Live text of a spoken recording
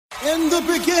In the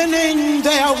beginning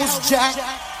there was Jack,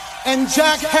 and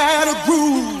Jack had a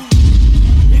groove.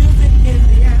 Music is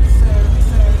the answer.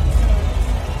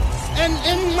 And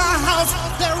in my house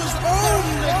there is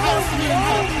only house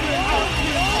music.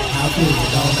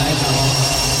 All night long.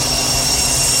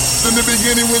 In the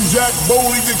beginning when Jack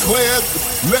boldly declared,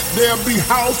 "Let there be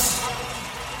house,"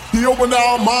 he opened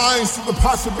our minds to the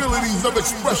possibilities of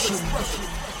expression.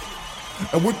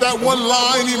 And with that one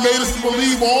line, he made us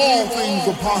believe all things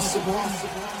are possible,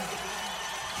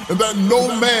 and that no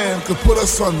man could put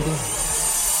us under.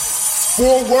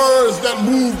 4 words that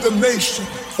moved the nation,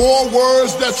 4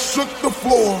 words that shook the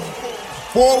floor,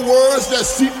 4 words that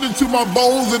seeped into my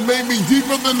bones and made me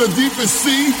deeper than the deepest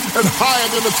sea and higher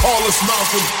than the tallest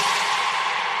mountain.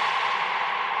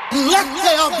 Let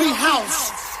there be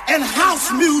house, and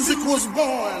house music was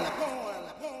born.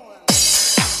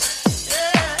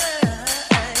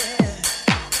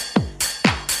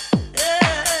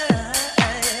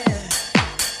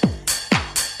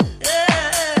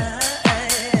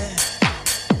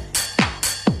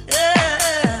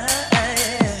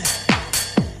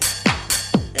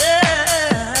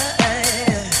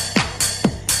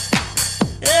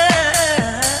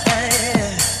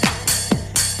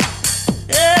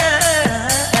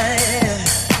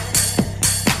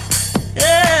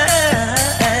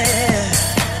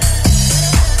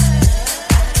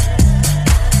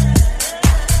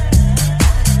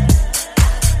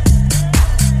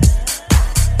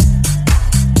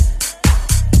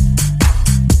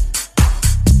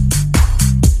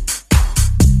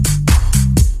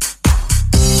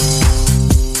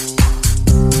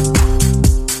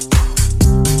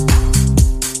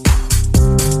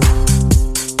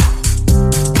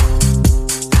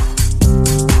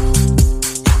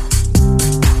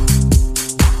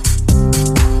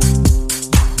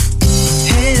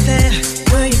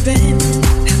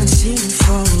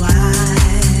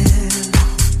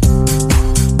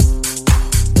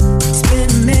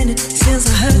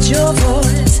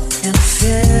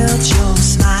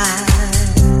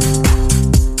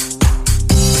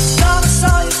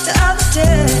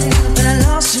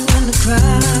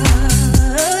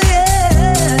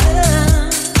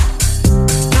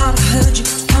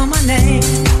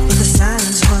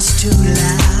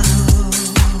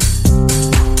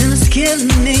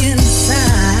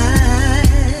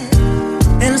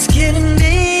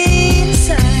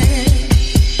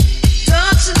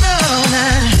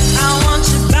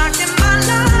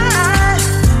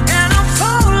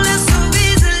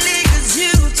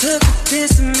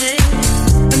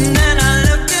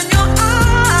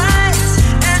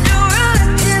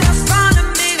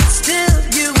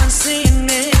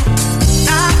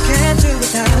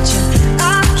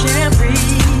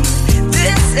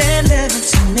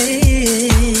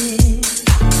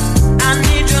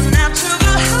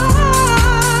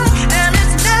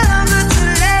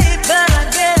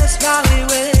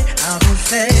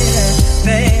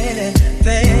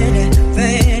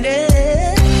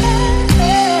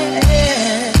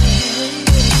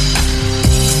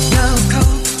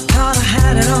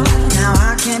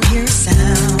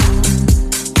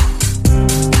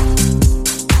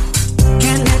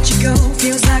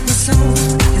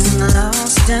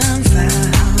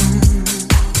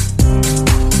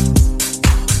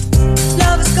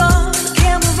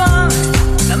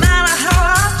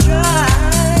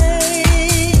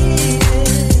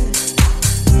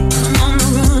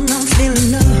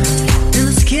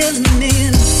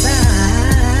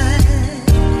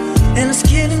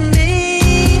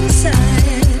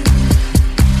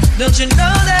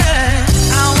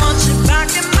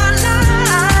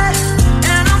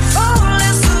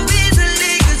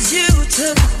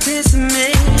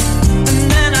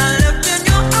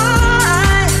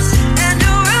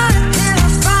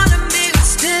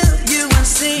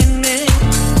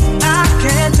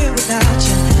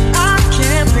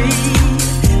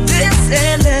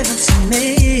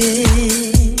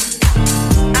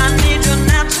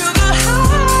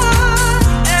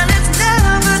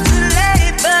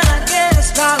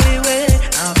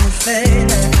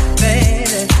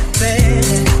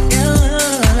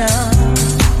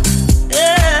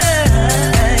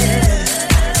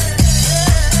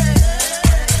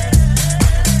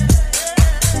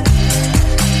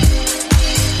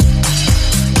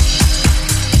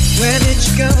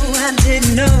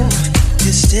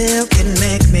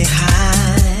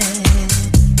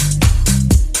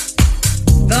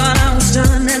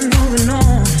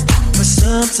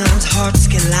 Sometimes hearts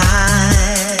can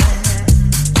lie.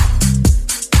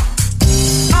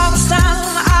 All this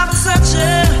time I've been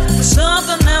searching for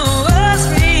something that was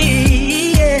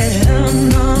real.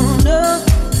 No, no.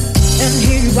 And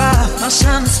here you are my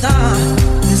shining star.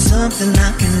 There's something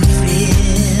I can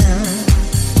feel,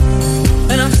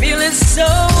 and I'm feeling so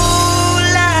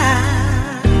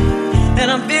alive,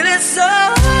 and I'm feeling so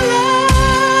alive.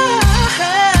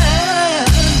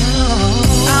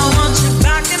 I want you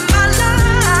back in my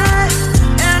life,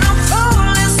 and I'm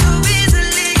falling so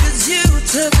easily 'cause you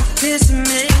took a piece of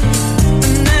me.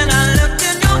 And then I looked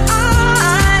in your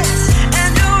eyes,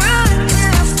 and you're right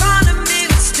here in front of me,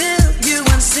 but still you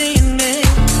weren't seeing me.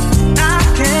 I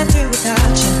can't do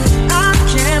without you, I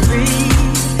can't breathe.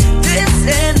 This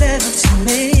ain't living to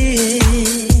me.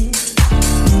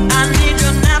 I need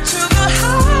your natural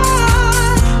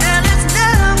heart, and it's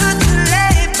never too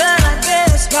late. But I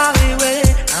guess while we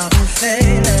wait, I'll be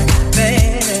fading,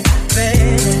 fading,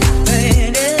 fading,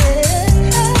 fading.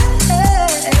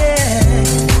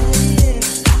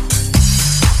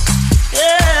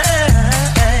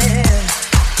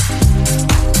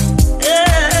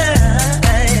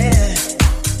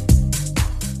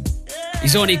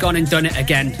 He's only gone and done it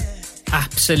again.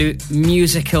 Absolute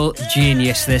musical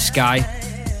genius, this guy.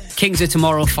 Kings of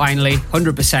Tomorrow, finally,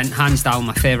 100%, hands down,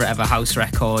 my favourite ever house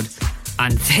record.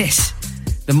 And this,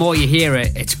 the more you hear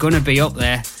it, it's going to be up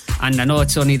there. And I know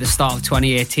it's only the start of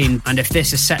 2018, and if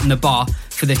this is setting the bar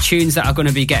for the tunes that are going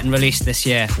to be getting released this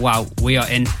year, wow, we are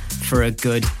in for a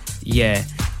good year.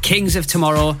 Kings of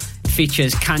Tomorrow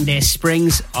features Candace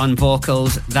Springs on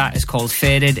vocals. That is called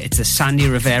Faded. It's a Sandy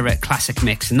Rivera classic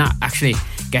mix, and that actually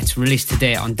gets released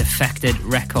today on Defected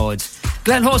Records.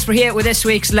 Glenn Horsburgh here with this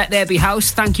week's Let There Be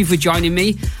House. Thank you for joining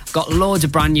me. Got loads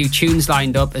of brand new tunes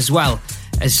lined up, as well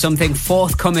as something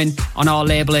forthcoming on our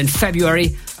label in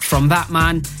February from that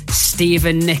man,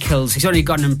 Stephen Nichols. He's only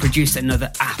gone and produced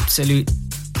another absolute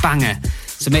banger,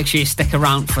 so make sure you stick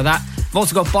around for that. I've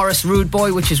also got Boris Rude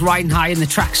Boy, which is riding high in the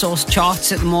Traxsource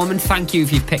charts at the moment. Thank you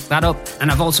if you picked that up.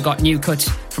 And I've also got new cuts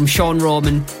from Sean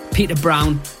Roman, Peter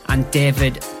Brown and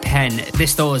David Penn.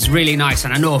 This though is really nice,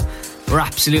 and I know we're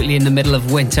absolutely in the middle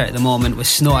of winter at the moment with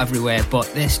snow everywhere,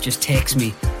 but this just takes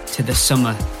me to the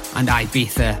summer and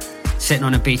Ibiza, sitting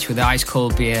on a beach with an ice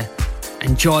cold beer,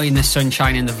 enjoying the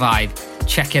sunshine and the vibe.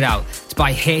 Check it out. It's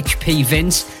by HP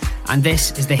Vince, and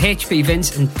this is the HP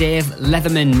Vince and Dave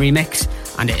Leatherman remix,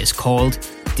 and it is called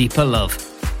Deeper Love.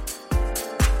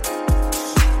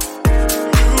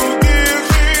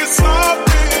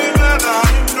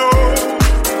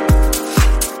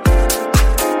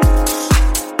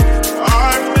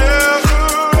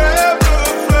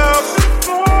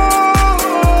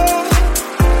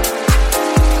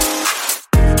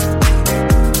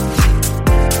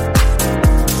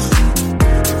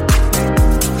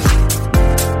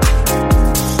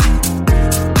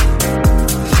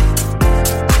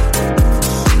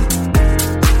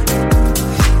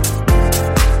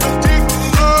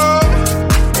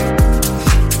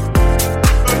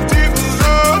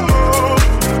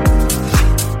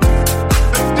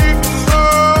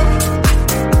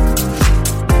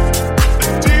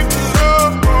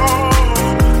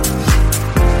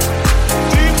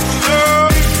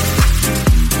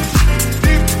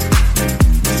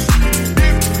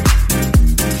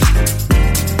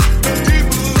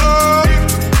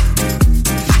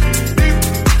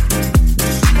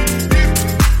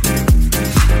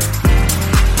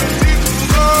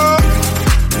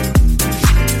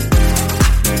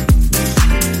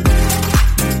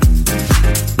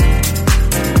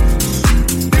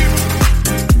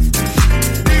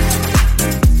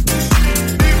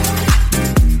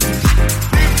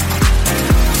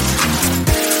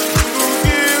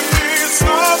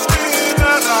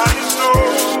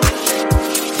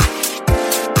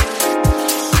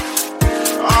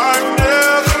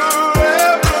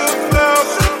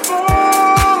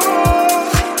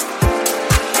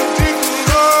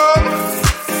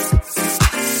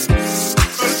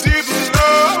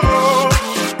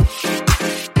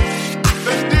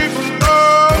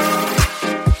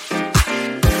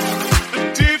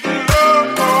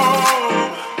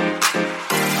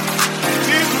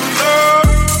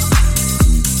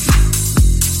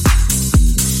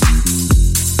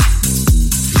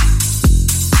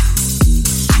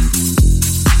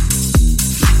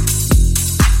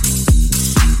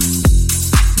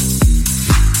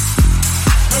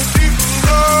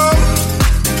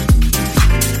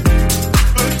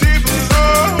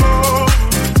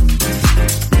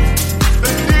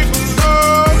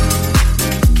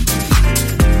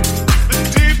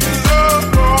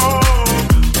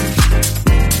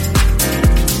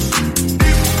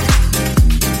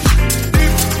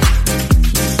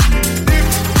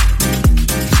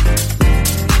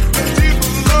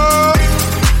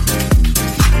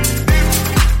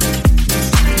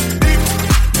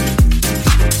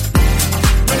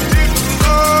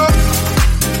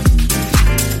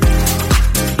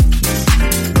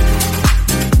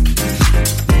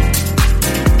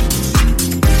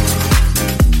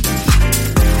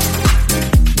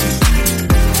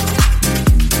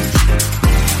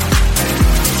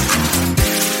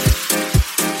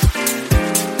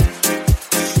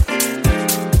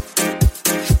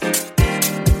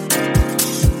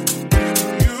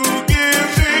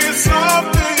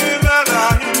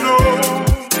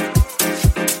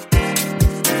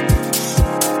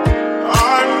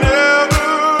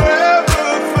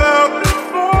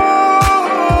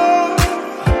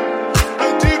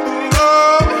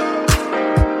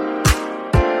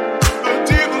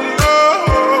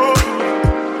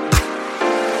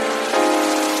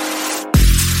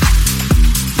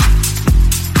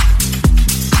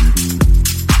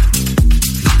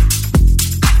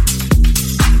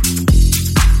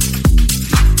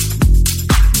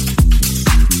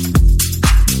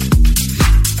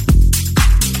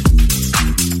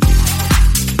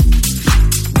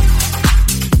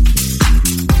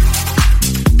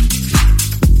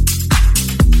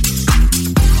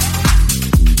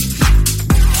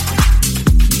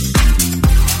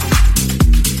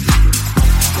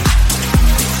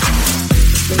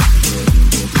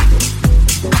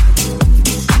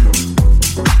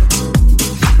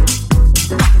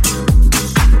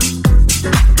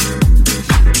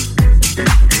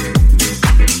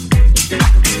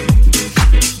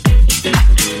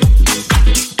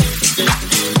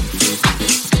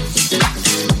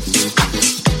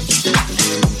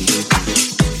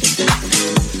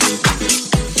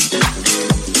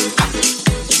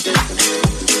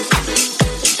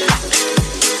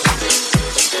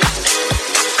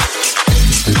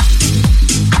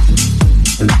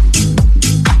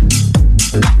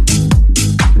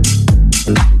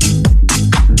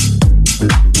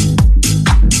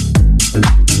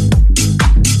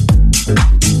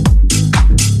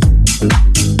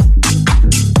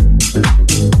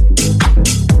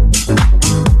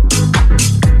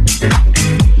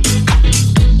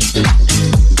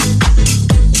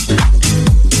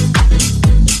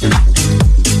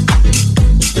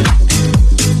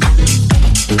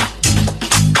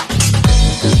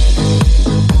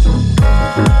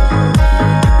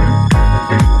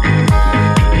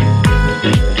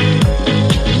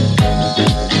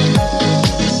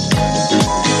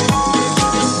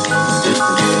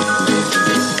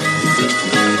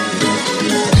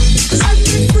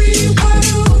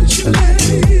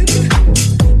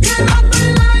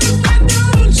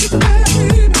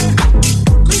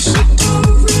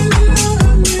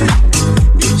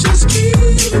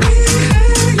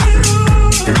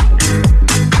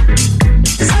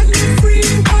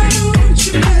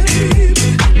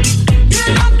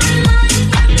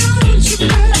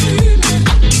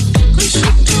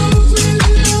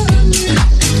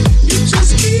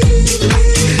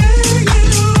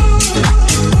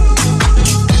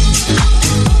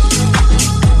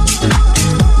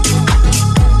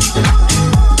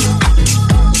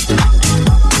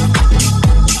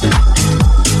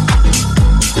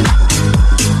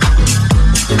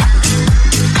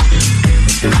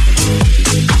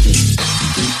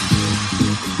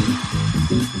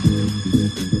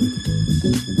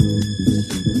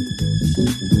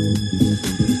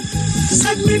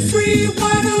 Set me free,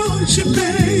 why don't you,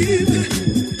 baby?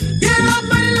 Get out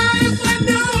my life, why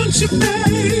don't you,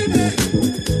 baby?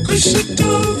 'Cause you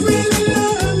don't really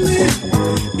love me.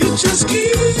 You just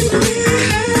keep me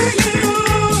hanging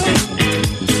on.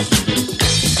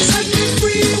 Set me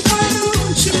free, why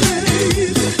don't you,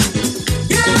 baby?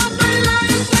 Get out my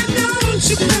life, why don't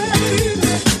you,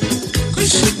 baby?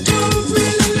 'Cause you don't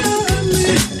really love me.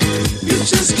 You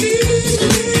just keep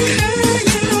me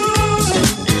hanging on.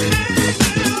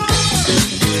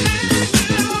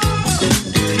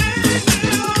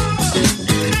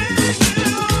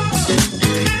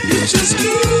 You just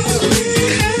keep me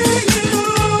hanging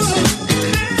on.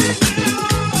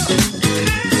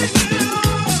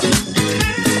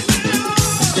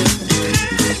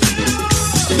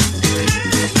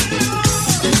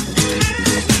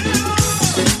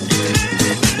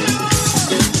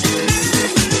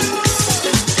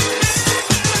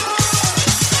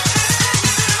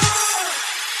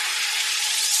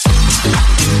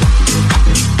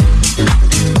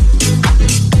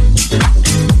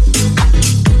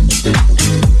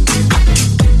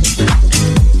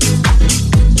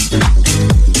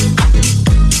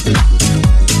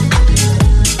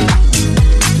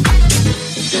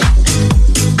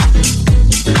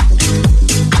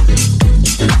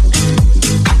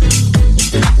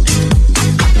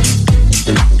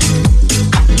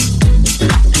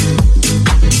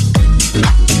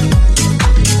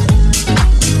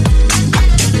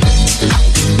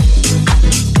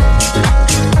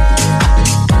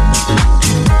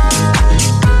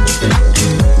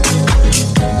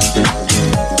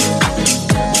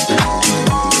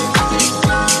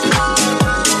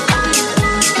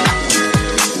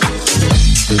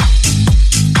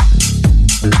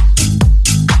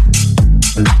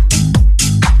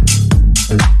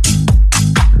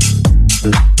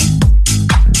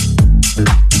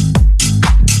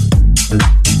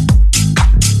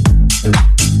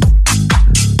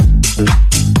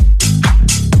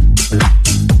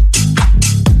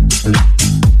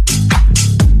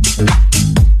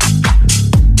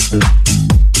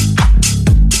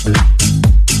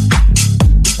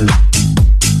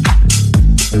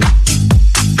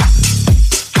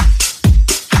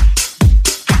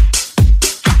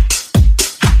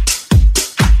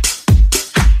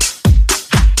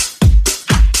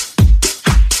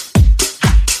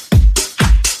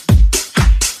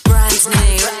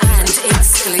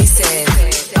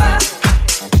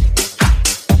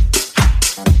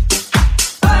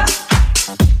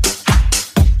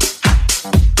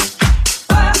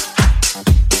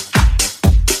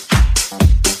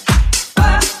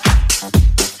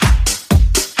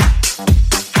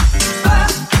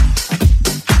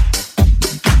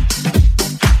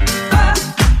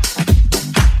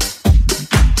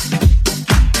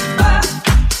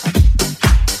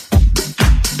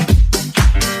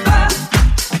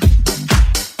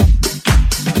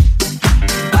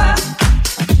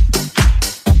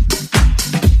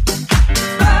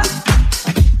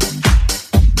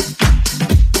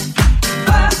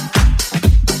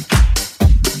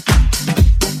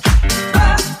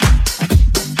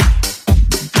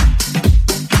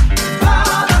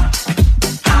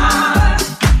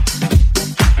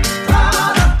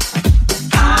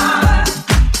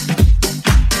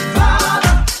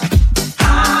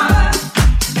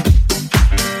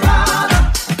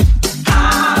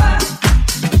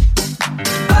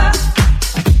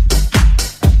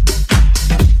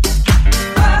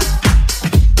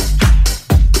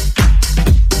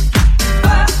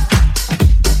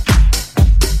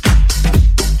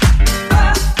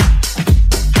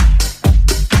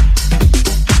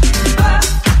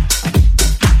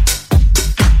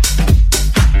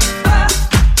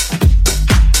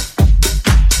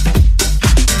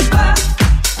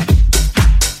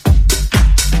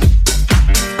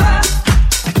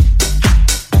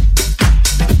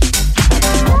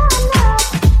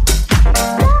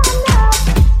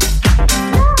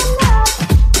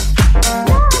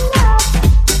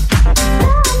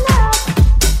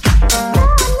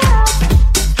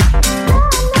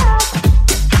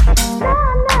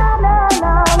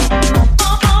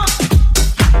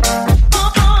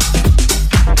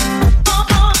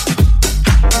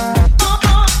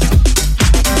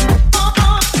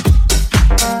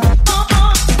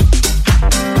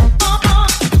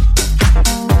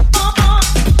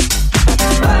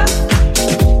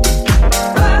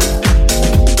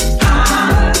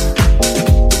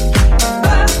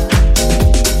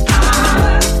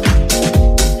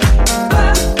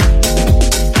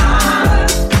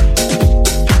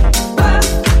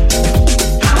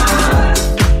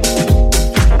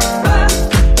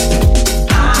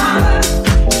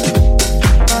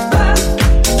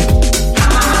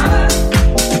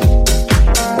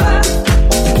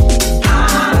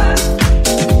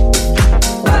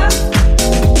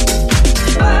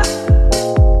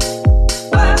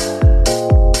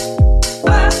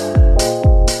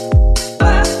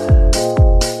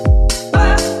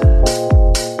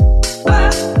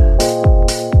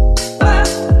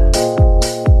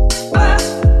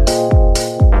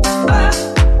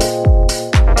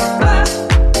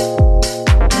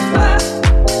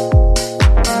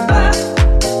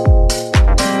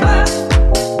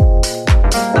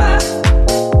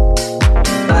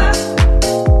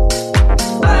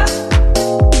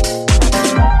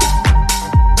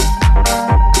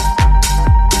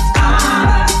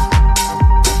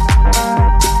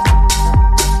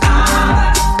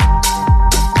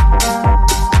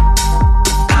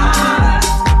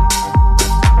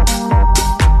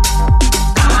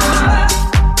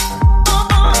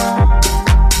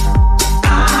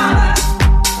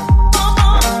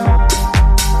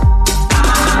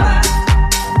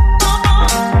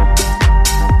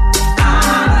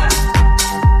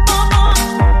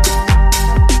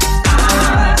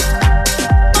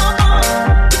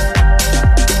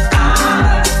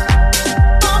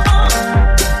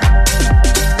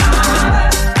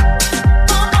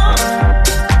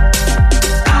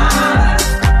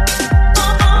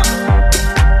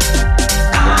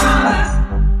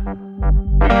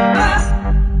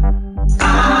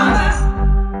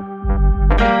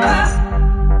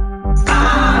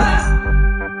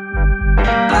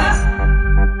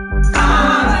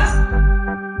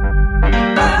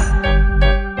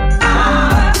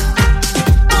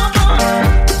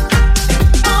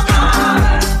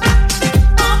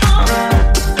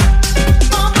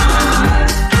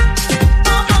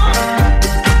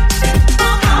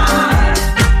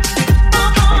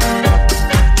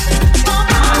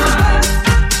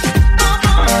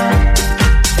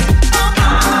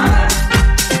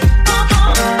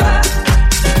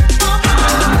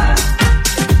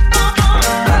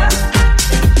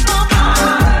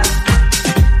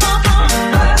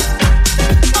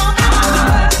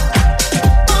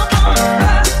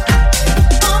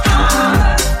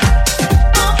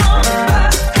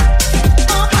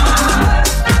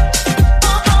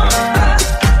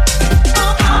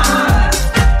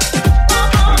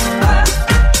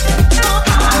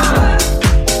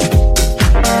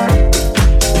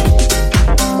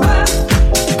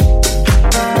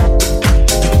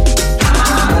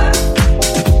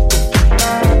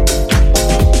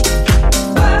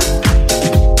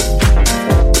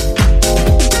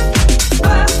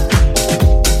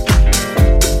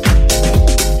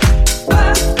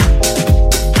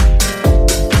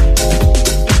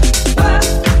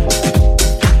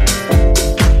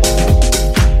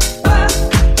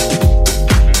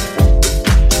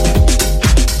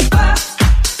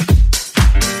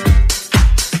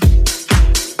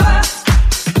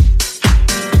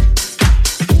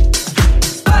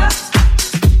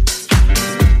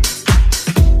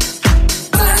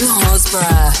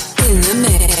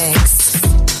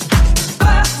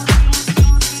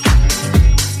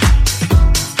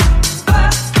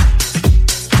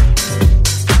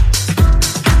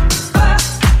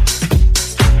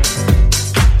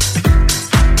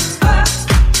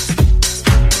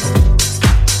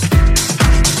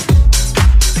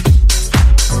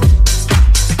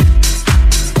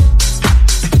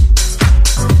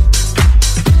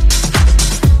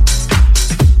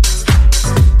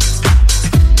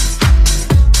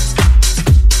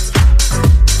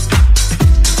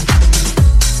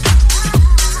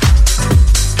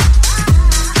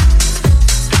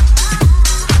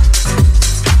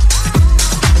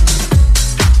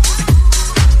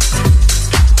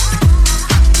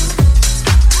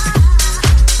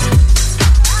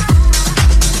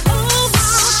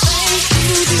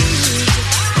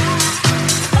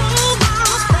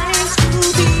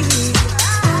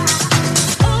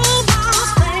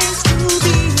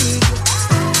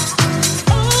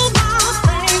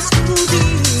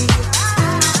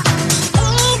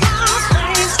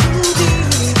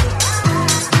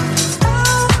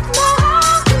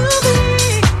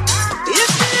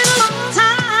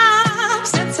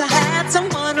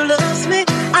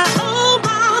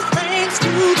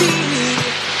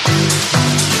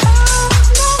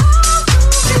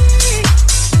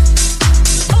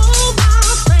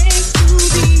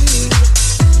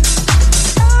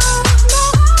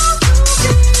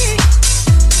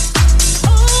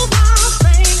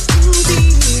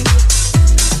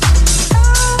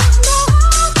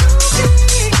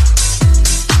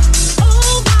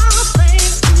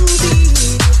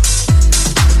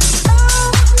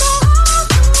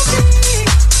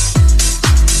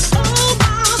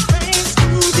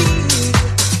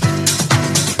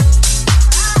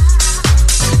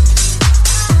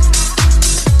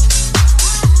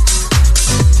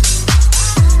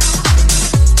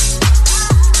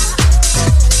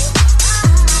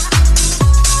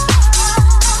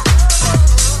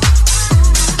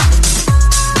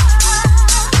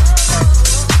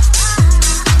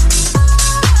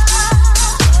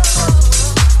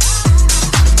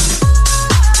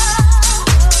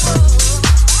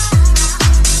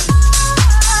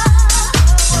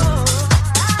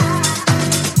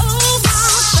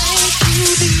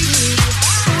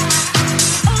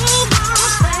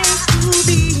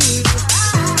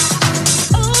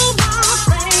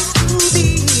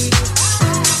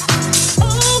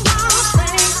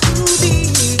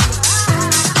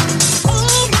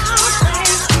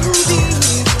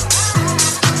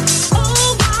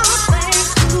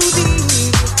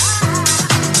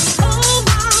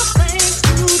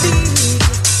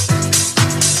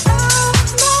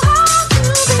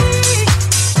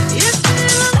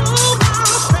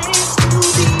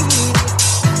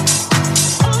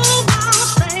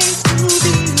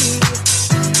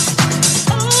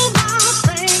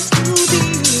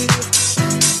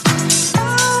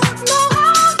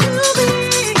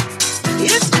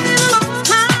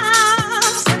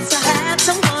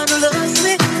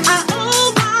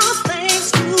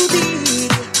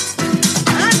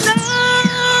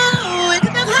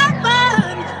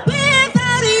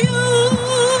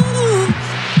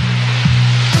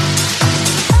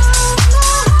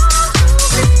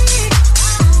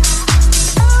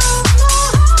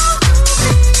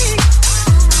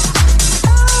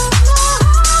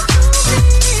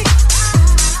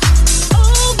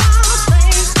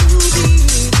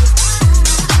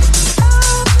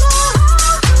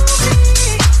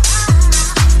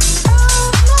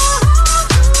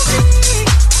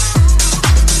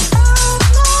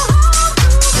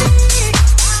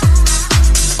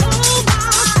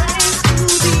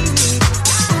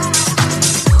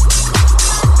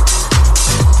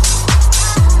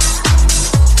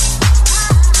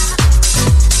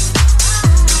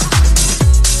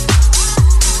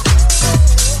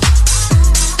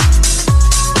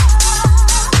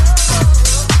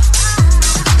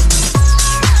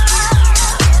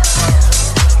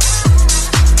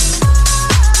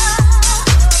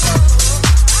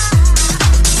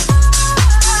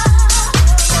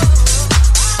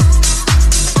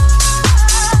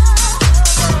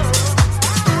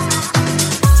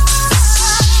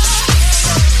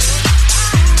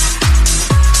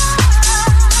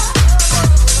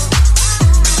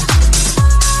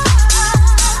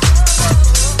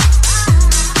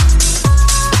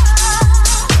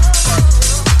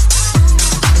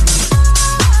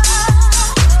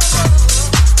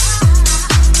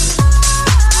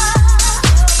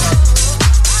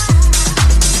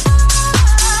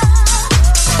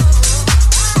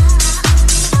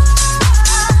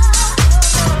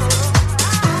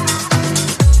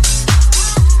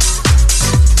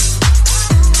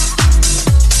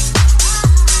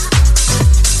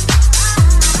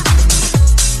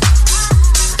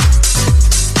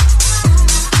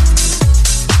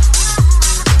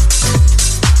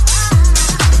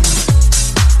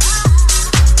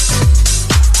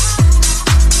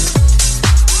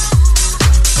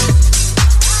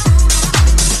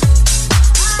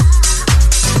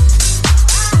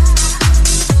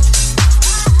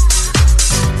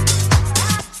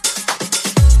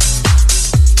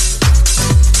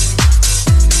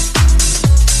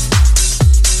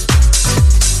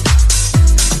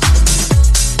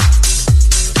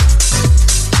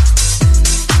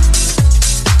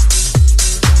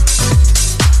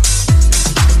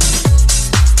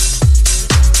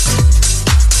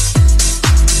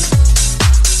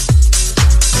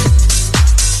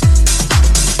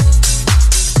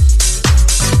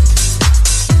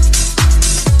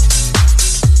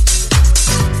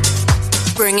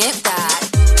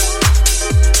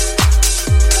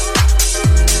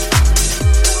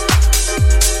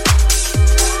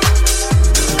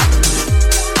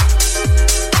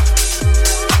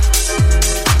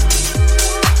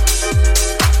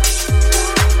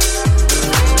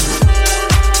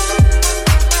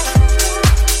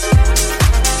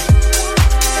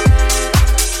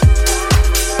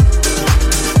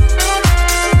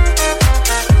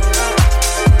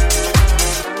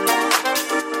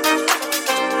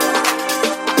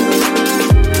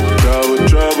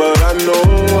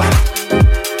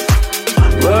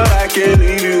 but I can't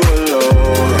leave you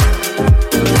alone.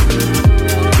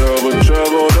 Trouble,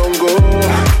 trouble, don't go.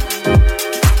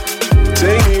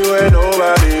 Take me where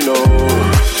nobody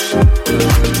knows.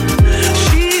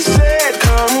 She said,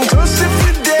 come close if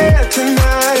you're there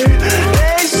tonight.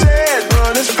 They said,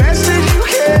 run as fast as you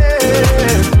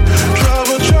can.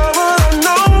 Trouble, trouble, I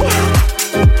know,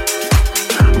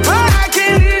 but I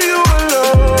can't leave you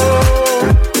alone.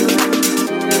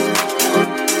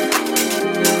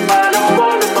 I don't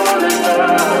wanna fall in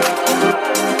love.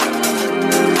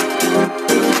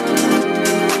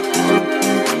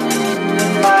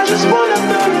 I just wanna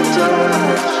feel your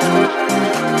touch.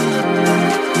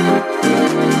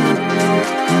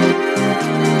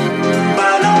 I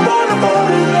don't wanna fall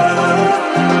in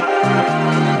love.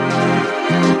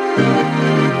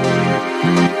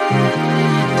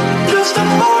 Just a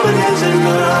moment is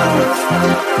enough.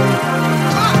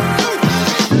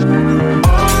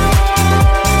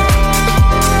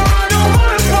 I don't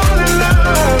wanna fall in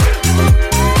love.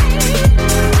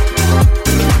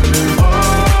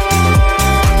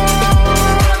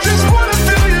 I just wanna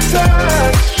feel your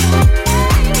touch.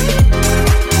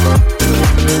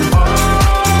 I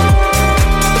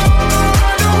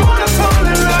don't wanna fall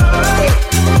in love.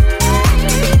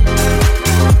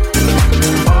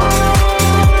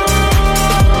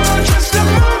 Just a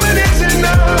moment is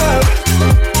enough.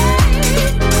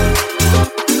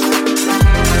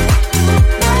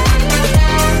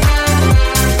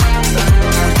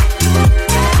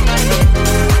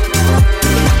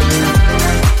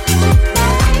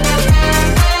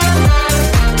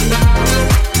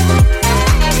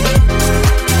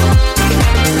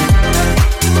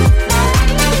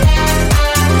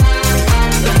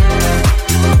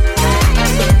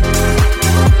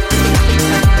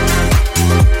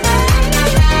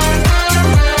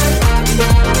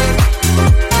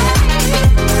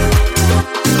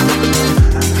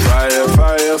 Fire,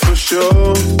 fire for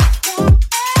sure.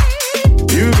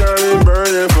 You got me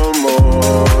burning for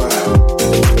more.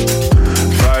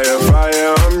 Fire,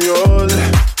 fire, I'm yours.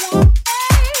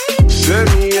 Set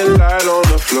me a light on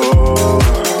the floor.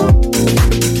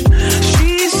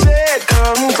 She said,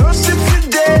 come close if you're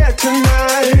there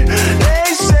tonight.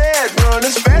 They said, run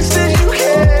as fast as you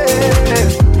can.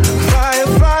 Fire,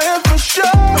 fire for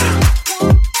sure.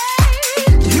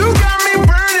 You got me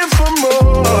burning for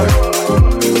more.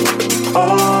 Oh,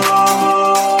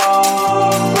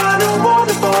 I don't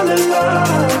wanna fall in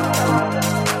love.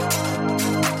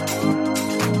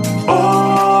 Oh,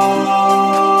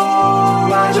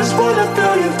 I just wanna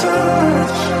feel your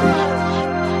touch.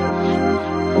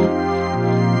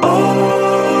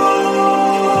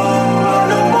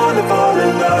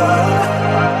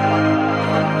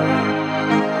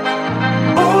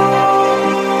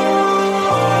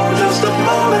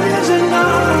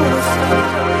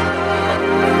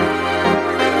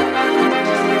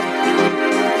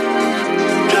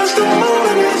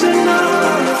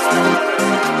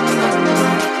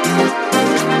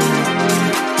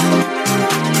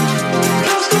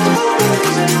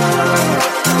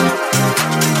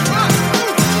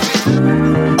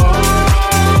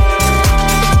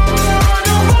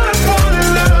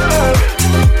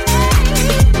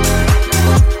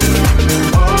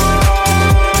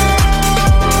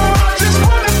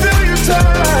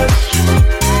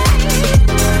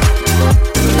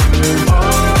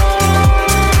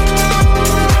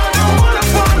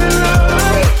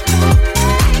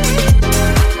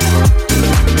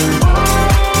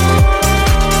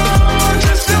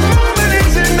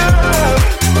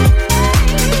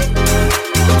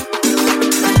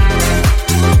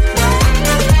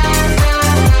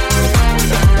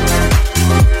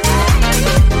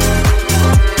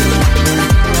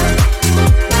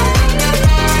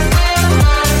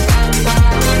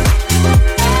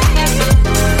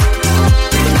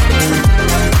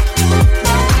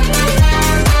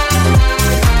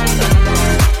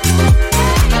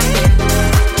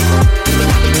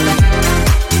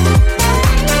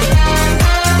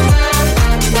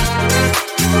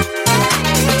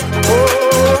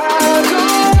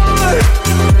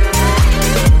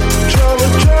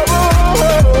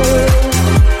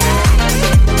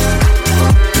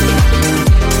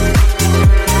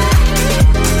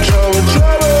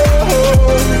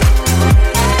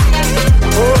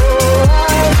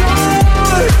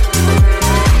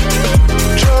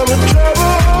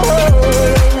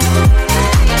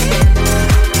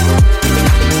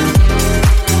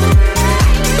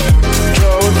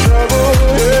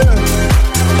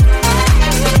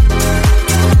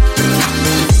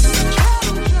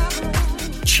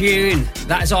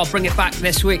 That is all. Bring it back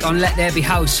this week on Let There Be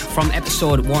House from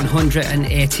episode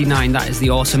 189. That is the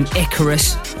awesome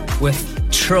Icarus with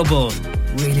Trouble.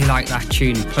 Really like that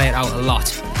tune. Play it out a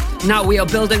lot. Now we are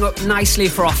building up nicely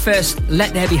for our first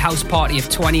Let There Be House party of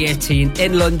 2018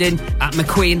 in London at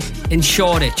McQueen in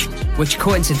Shoreditch, which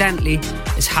coincidentally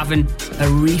is having a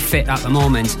refit at the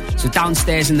moment. So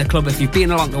downstairs in the club, if you've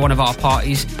been along to one of our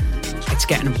parties, it's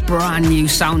getting a brand new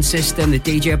sound system. The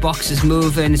DJ box is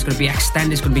moving. It's going to be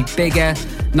extended. It's going to be bigger.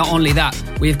 Not only that,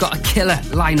 we've got a killer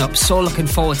lineup. So looking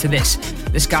forward to this.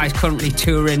 This guy's currently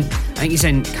touring. I think he's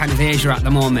in kind of Asia at the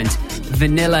moment.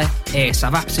 Vanilla Ace.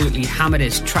 I've absolutely hammered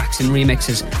his tracks and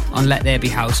remixes on Let There Be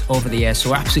House over the years.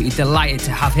 So we're absolutely delighted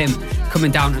to have him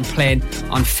coming down and playing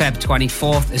on Feb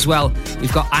 24th as well.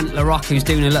 We've got Antler Rock, who's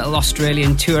doing a little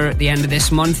Australian tour at the end of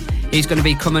this month. He's going to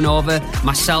be coming over.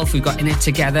 Myself, we've got In It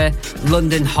Together,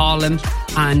 London, Harlem,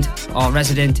 and our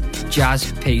resident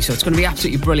Jazz P. So it's going to be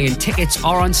absolutely brilliant. Tickets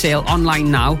are on sale online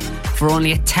now for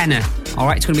only a tenner. All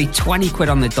right, it's going to be 20 quid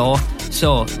on the door.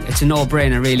 So it's a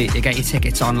no-brainer, really, to get your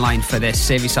tickets online for this.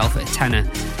 Save yourself a tenner.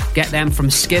 Get them from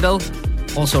Skiddle,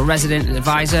 also Resident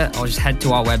Advisor, or just head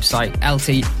to our website,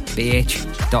 ltbh.co.uk.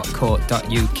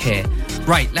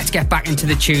 Right, let's get back into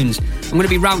the tunes. I'm going to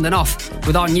be rounding off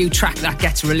with our new track that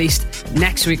gets released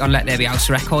next week on Let There Be House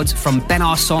Records from Ben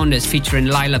R. Saunders featuring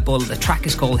Lila Bull. The track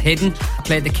is called Hidden. I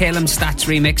played the Calum Stats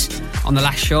remix on the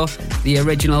last show. The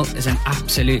original is an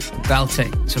absolute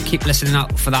belter, so keep listening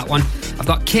out for that one. I've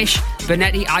got Kish,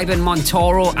 Benetti, Ivan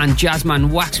Montoro and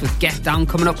Jazzman Wax with Get Down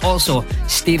coming up. Also,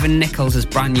 Stephen Nichols'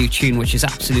 brand new tune, which is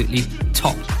absolutely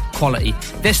top quality.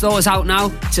 This though is out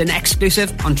now. It's an exclusive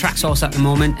on Traxsource at the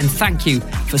moment, and thank you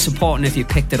for supporting if you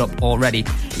picked it up already.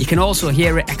 You can also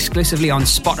hear it exclusively on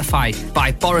Spotify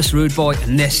by Boris Rudeboy,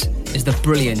 and this is the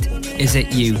brilliant Is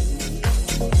It You?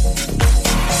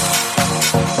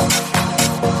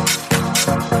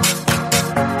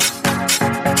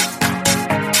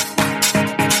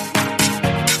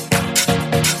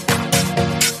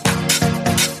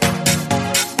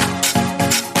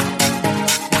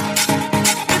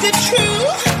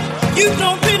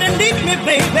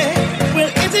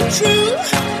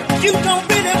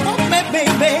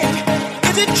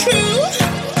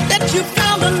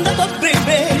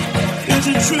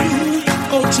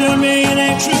 Tell me it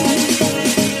ain't true.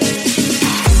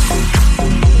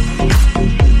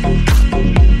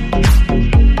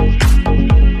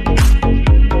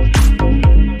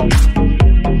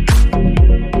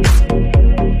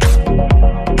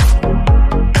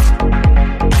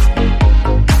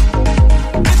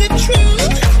 Is it true?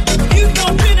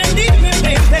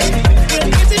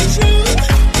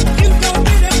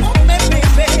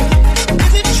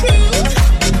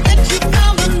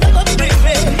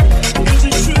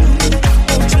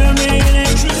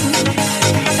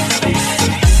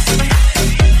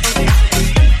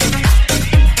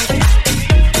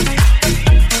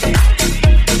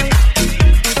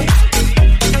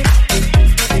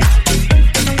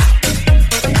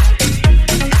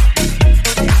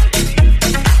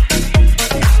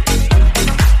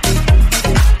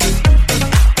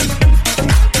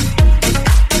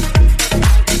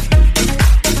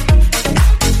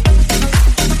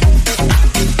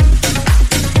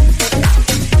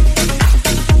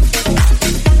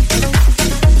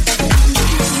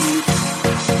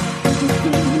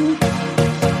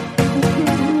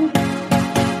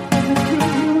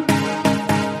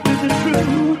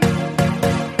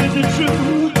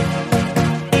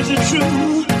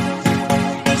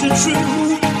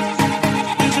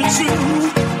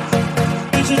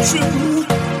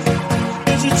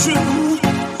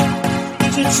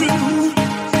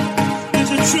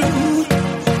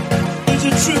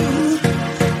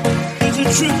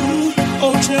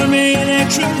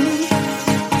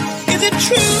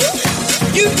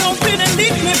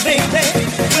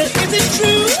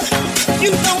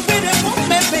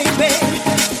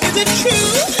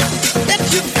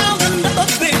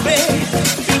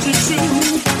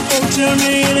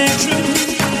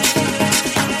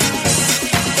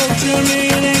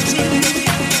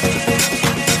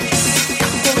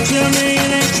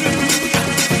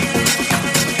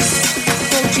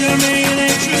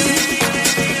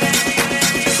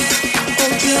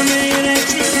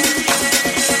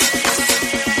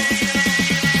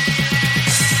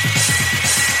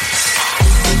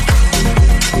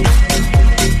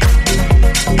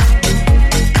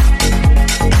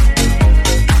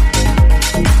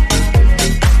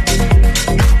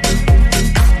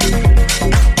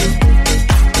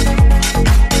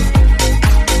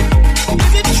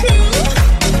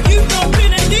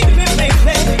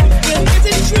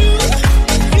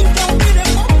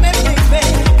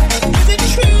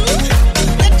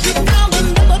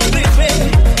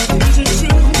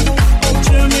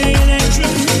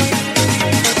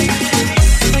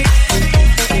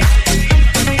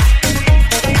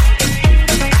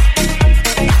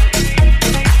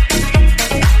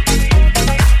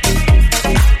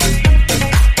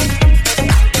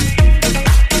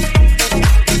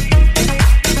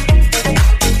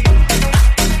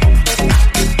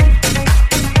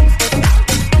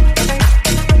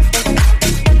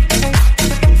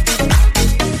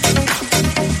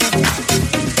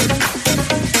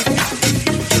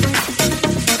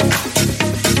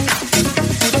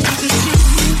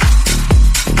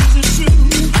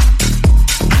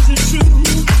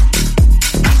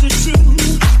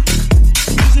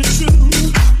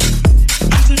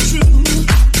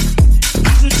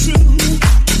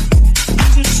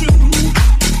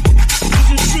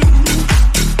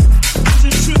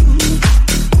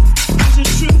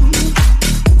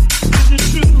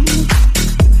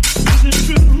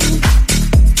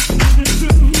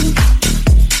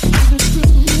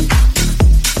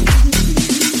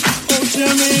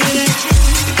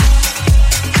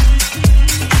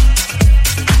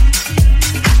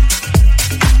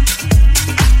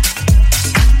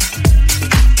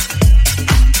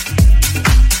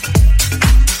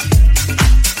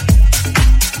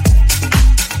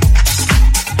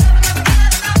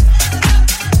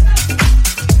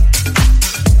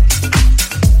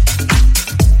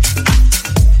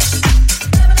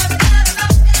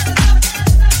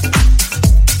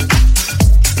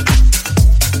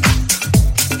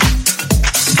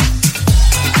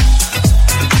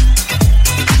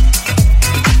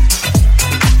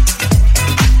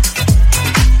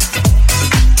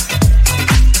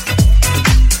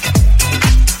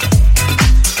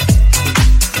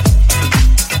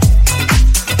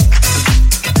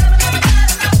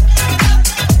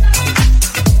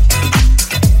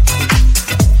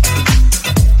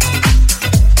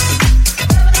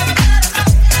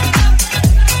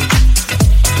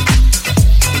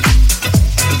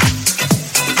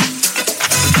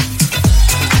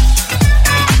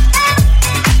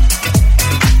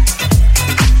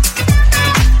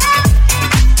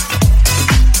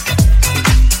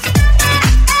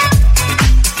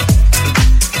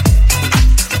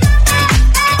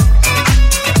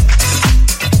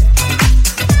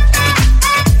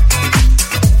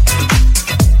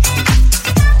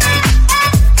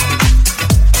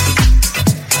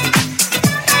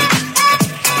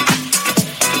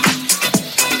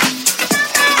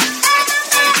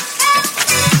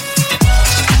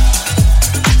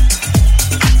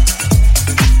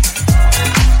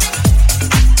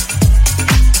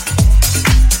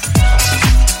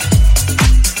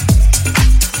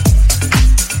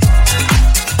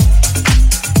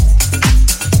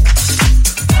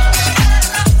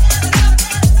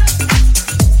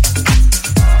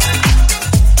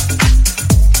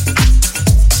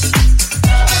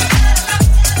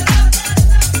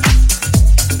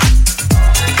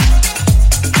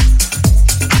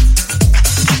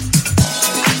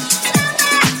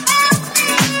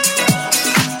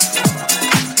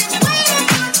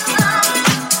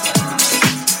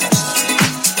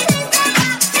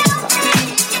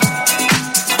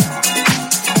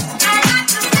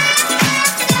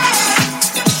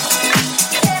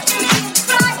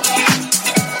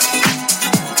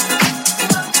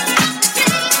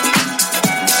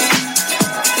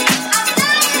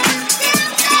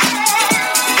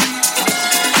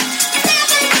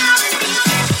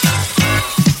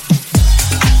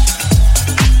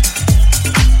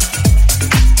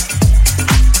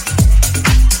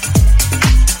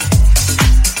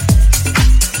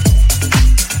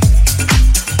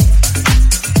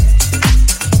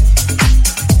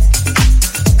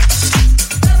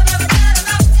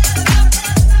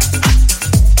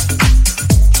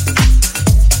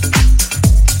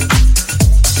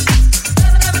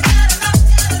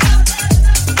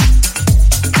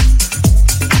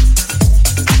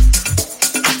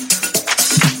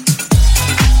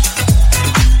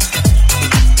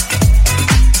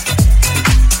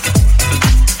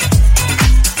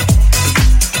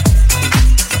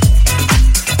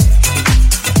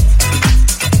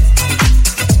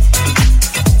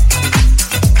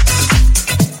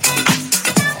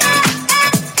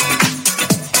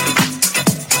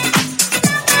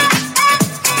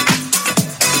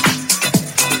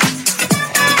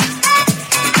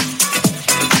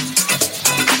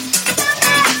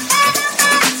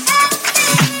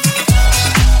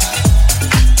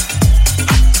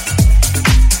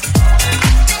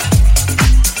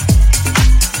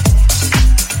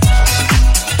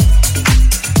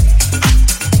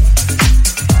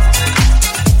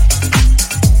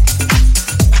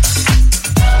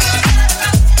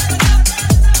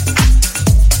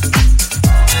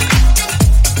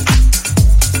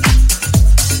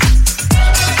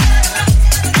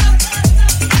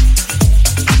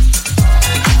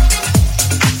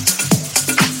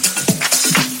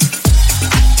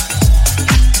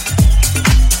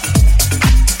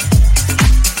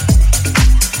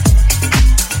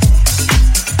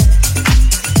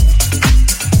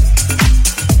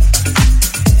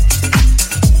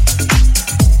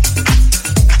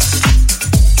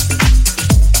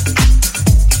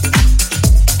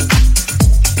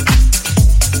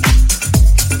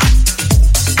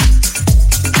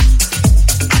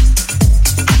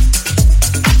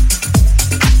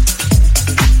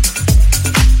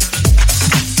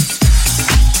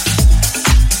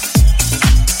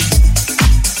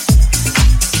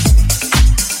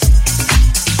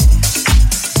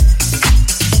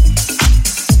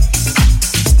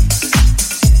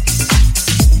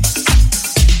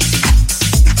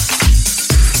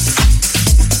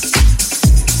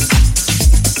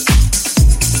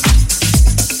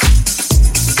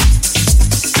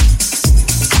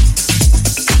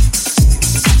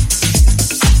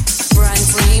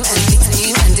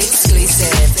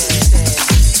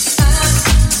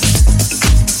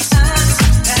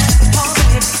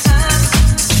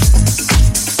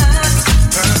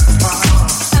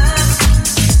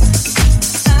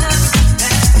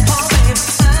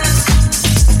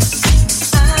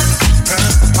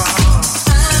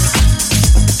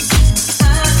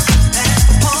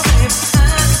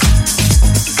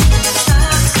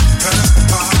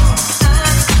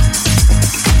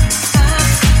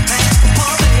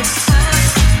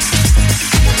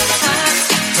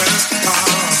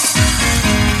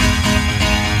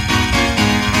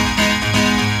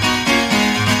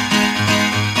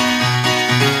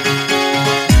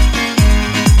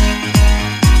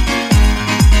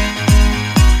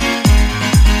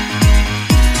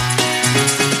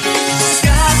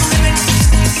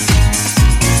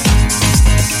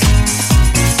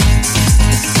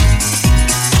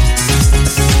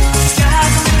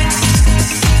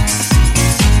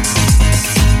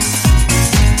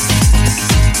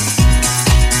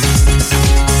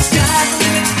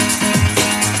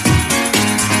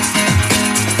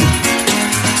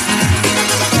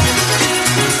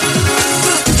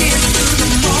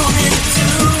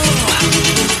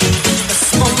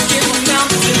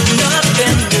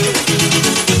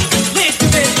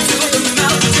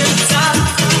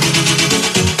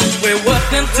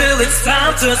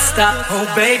 time to stop,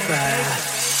 oh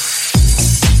baby.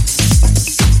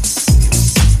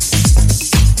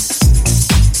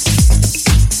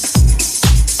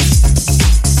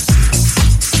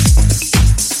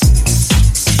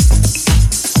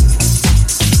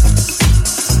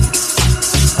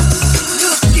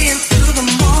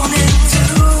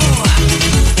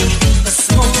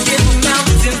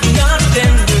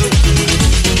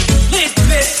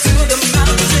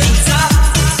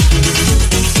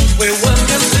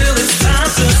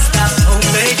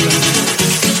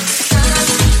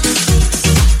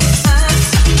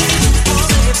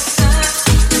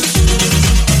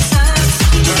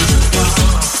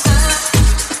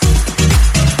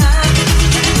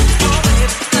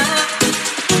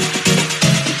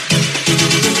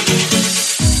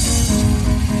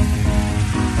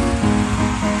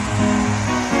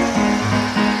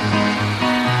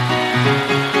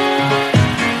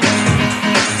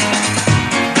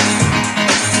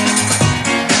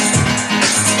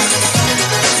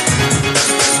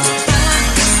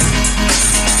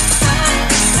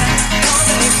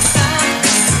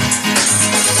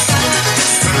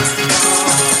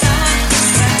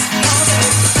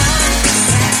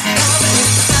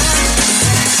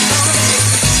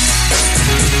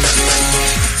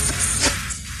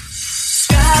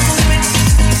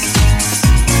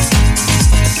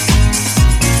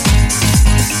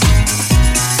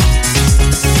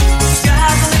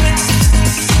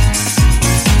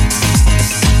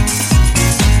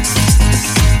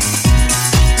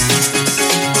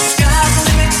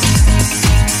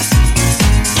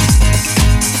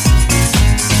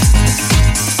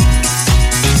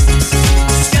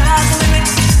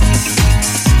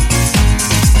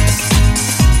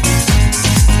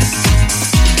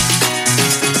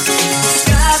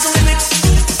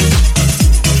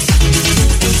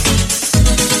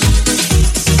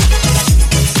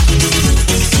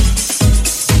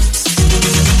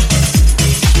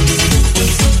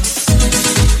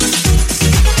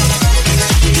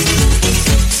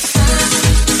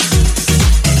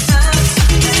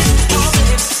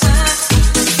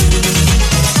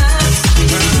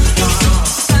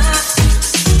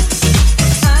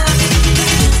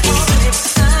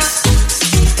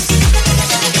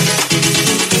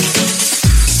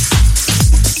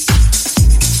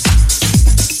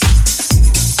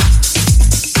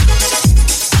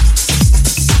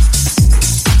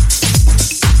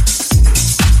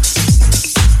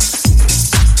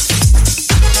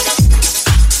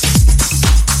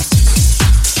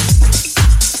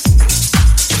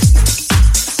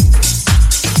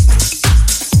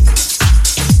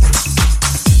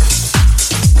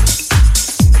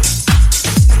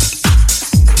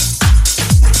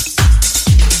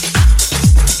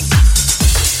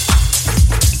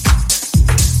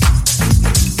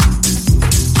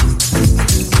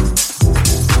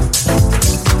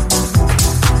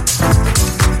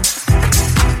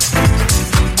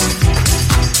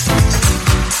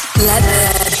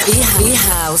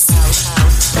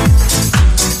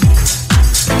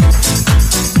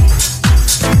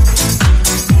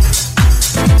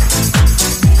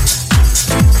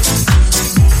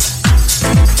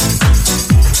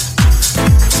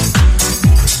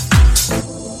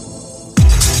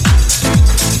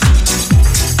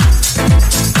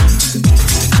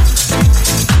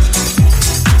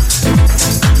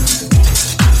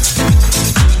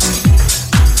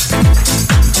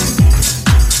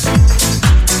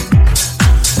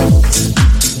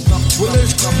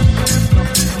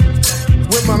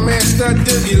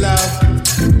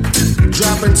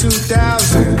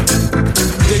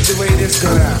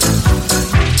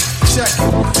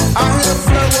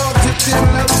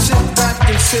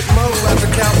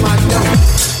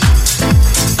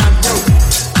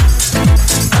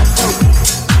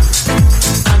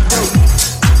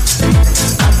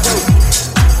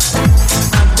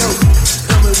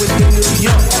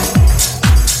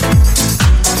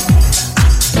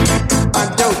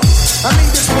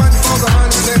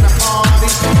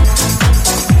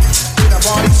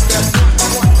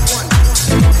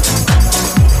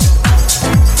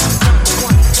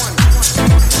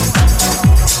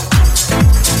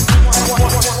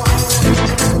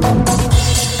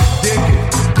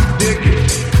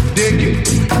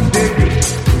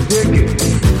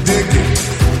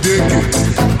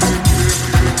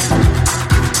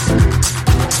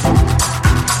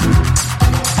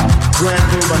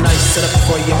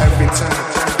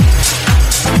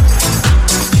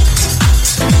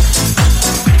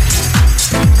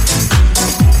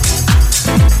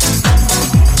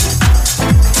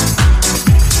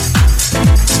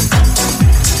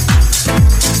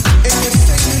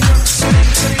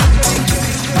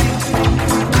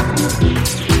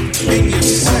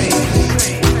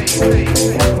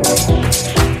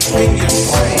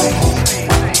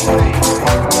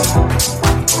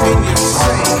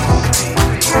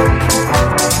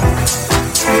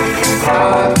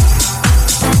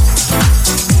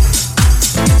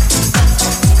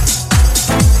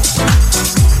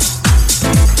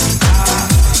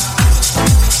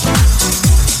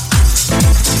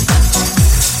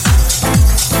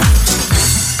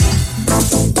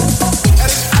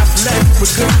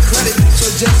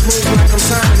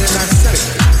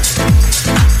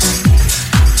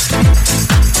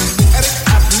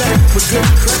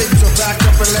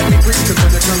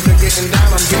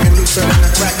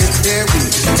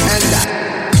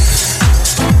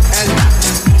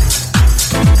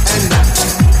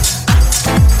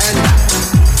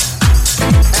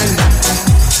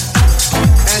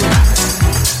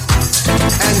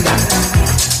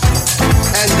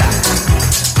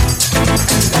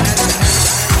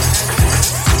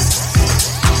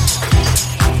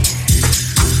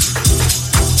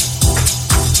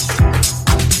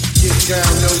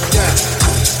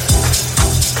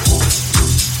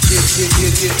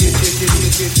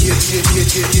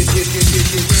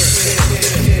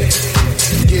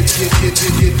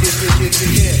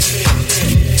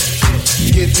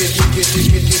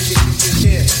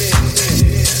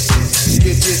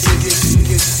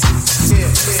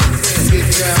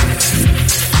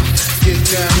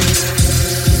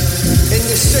 And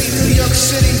you say New York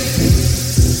City,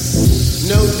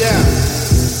 no doubt.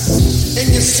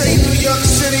 And you say New York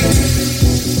City,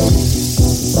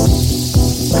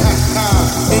 ha ha.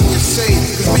 And you say,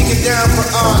 'cause we get down for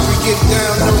ours, we get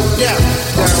down, no doubt.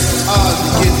 Down for ours, we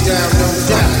get down, no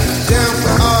doubt. Down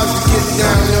for ours, we get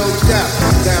down, no doubt.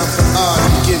 Down for ours,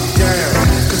 we get down.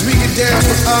 'Cause we get down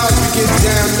for ours, we get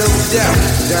down, no doubt.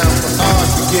 Down for ours,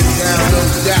 we get down, no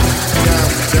doubt. Down,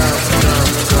 down, down,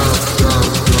 down, down,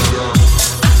 down.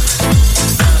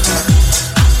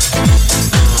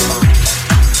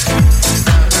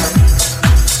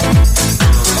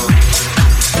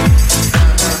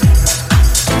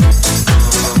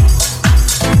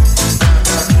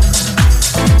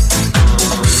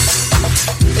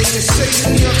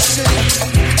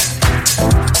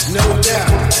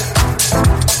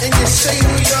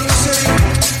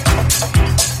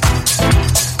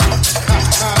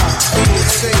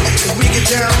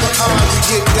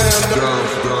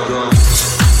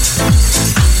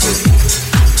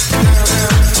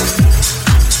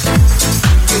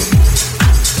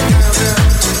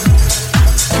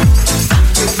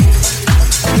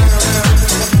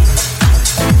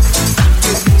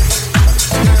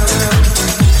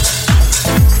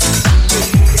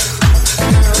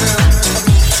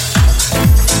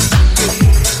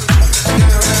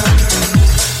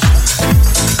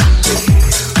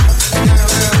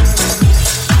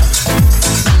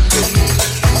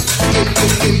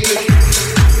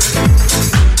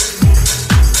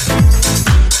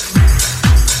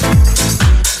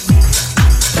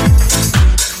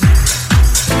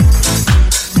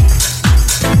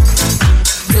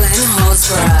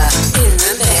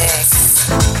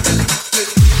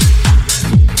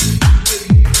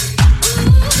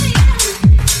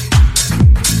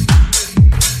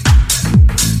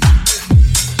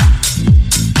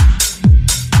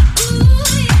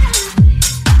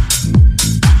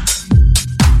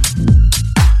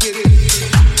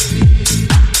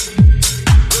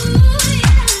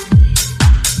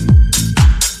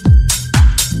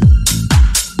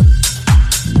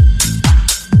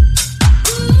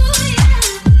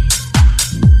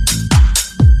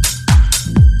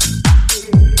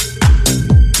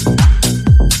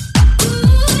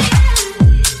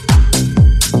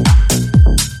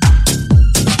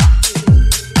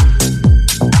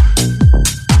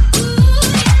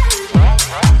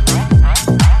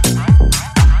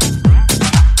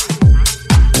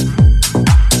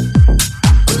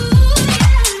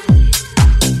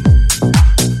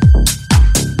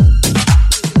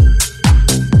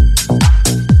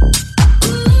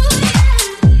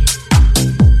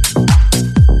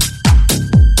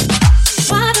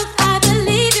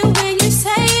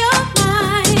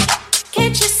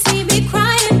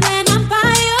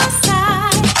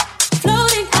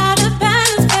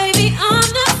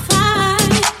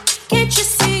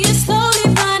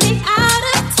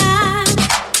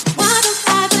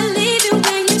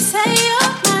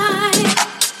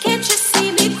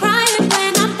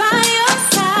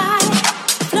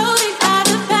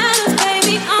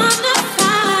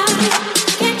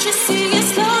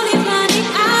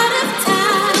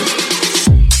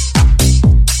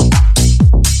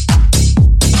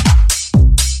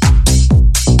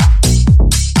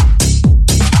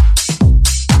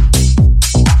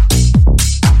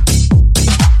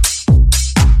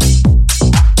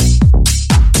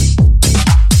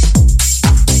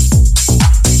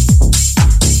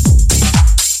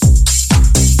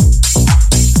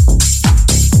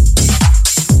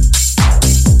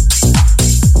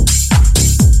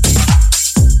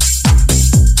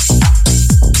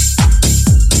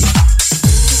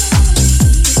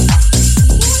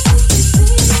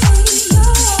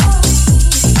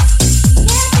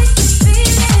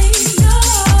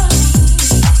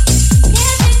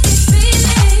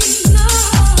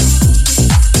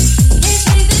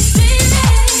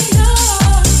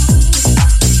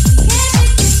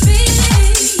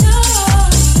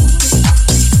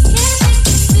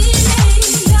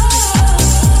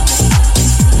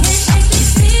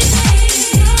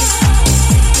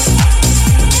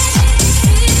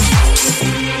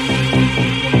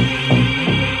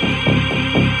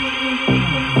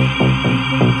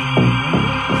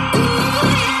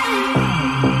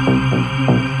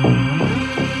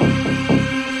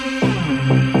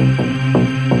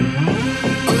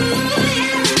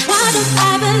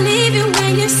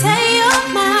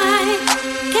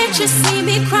 you see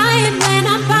me crying when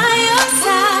I'm by your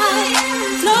side?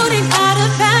 Floating out of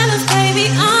balance, baby,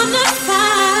 I'm not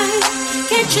fine.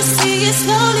 Can't you see you're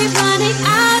slowly running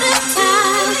out of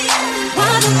time?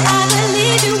 Why do I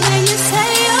believe you when you say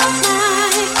you're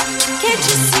mine? Can't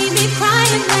you see me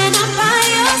crying when I'm by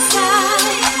your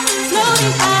side?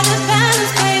 Floating out of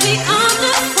balance, baby, I'm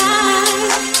not fine.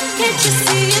 Can't you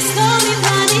see you're slowly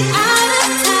running out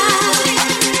of time?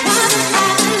 Why do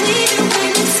I believe you when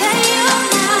you say you're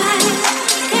mine?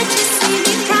 Can't you see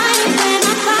me crying when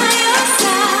I'm by your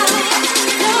side?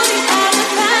 Floating out of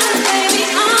balance, baby,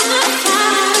 I'm not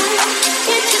fine.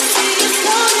 Can't you see you're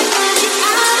slowly running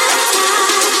out of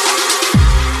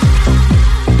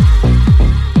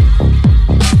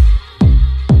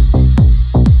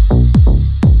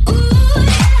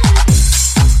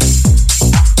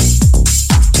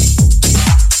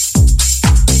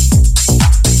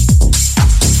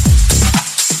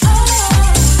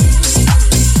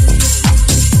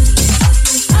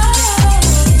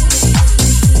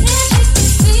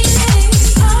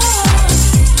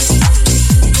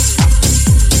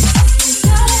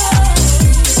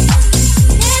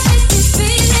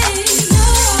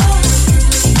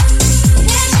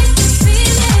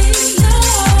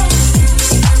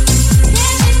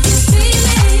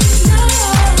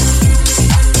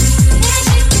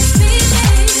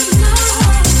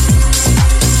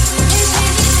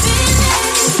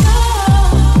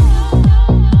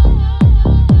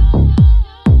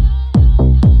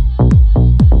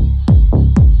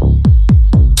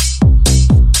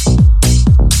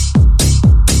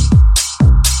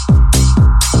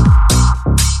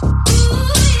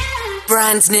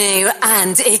Brand new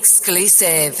and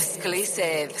exclusive.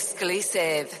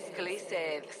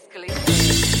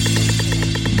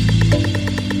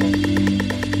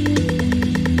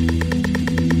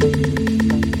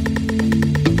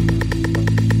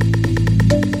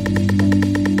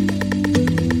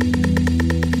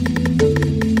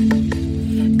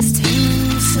 It's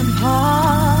tearing us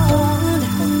apart.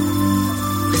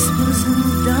 Whispers in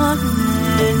the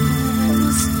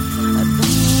darkness. I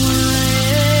don't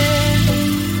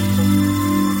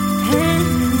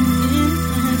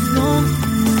as long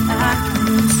as I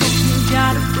can, something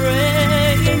gotta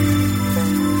break.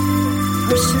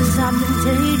 Pressures I've been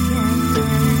taking,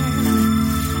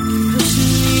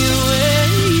 pushing me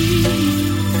away.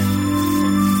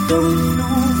 Don't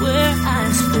know where I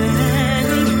stand.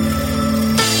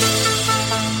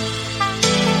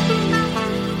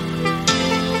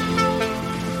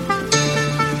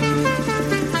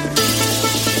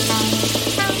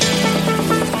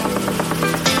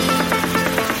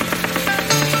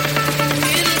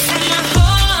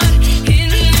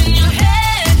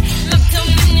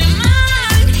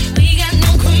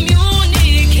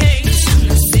 Communicate.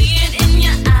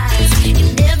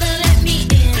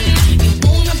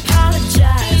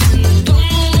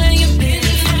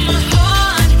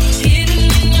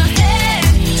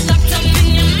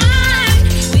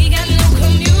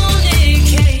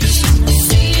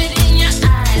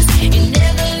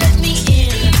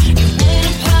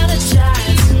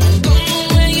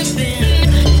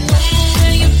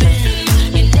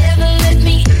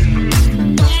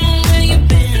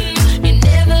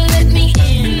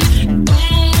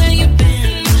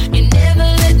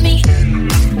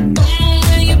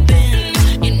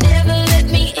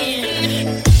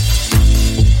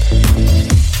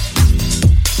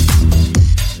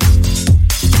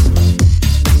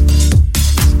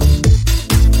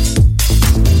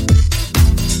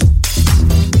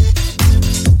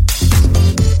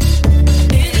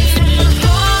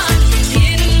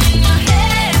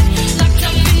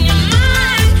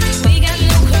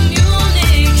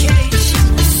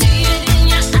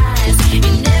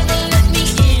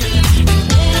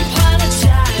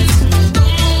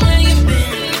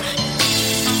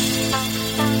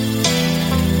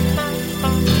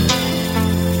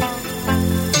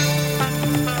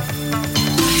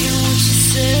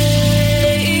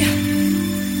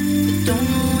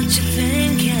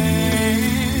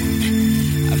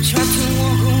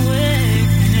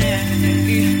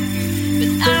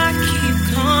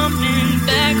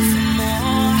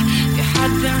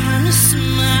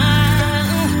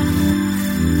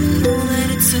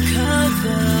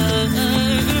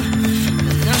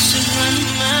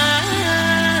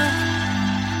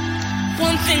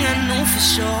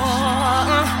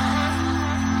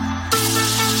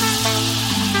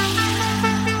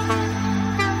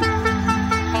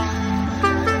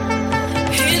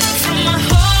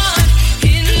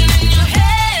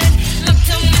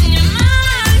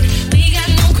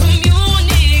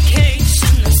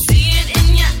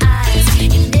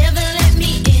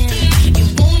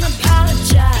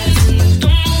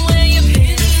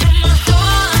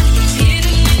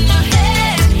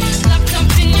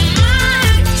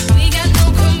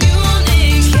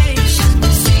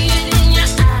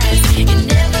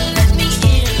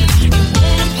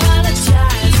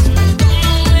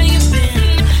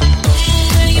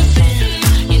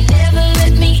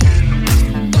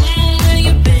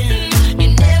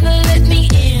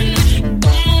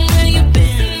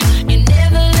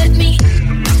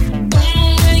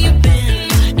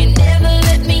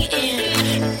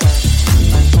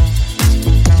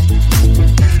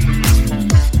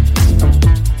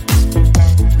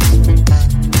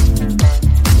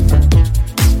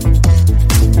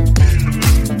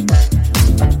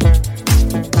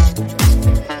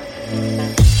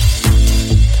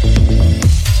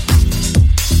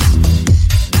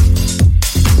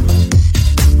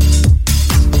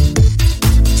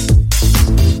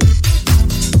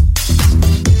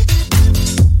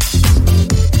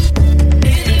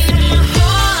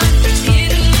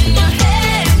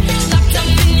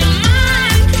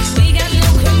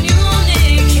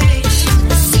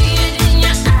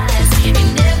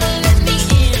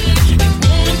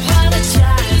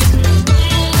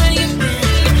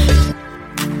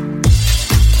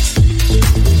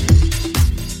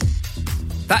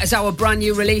 That is our brand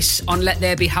new release on Let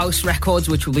There Be House Records,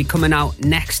 which will be coming out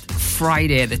next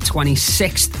Friday, the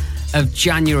 26th of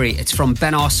January. It's from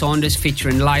Ben R. Saunders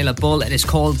featuring Lila Bull. It is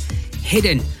called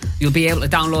Hidden. You'll be able to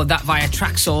download that via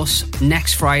Traxsource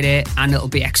next Friday, and it'll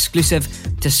be exclusive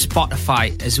to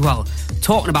Spotify as well.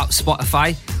 Talking about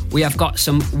Spotify, we have got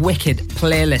some wicked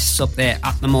playlists up there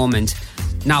at the moment.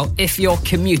 Now, if your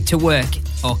commute to work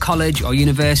or college or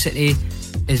university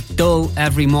is dull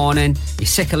every morning, you're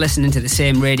sick of listening to the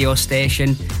same radio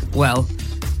station, well,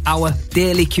 our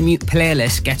daily commute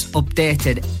playlist gets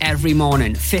updated every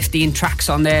morning. 15 tracks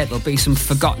on there. There'll be some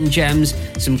forgotten gems,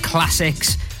 some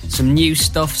classics, some new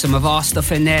stuff, some of our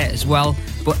stuff in there as well.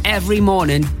 But every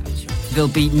morning there'll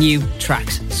be new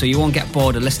tracks, so you won't get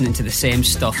bored of listening to the same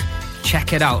stuff.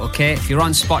 Check it out, okay? If you're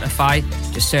on Spotify,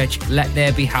 just search Let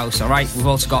There Be House, alright? We've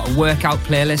also got a workout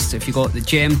playlist, so if you go to the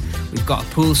gym, we've got a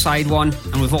poolside one,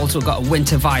 and we've also got a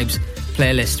winter vibes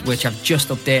playlist, which I've just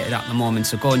updated at the moment,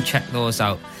 so go and check those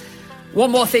out.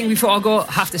 One more thing before I go,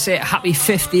 I have to say a happy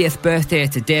 50th birthday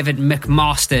to David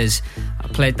McMasters. I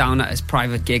played down at his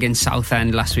private gig in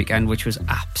Southend last weekend, which was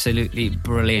absolutely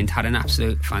brilliant. Had an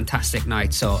absolute fantastic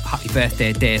night, so happy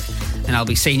birthday, Dave. And I'll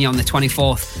be seeing you on the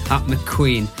 24th at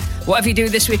McQueen. Whatever you do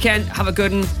this weekend, have a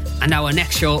good one. And our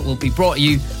next show will be brought to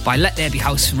you by Let There Be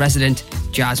House resident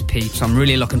Jazz P. So I'm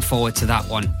really looking forward to that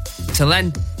one. Till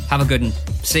then, have a good one.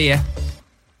 See ya.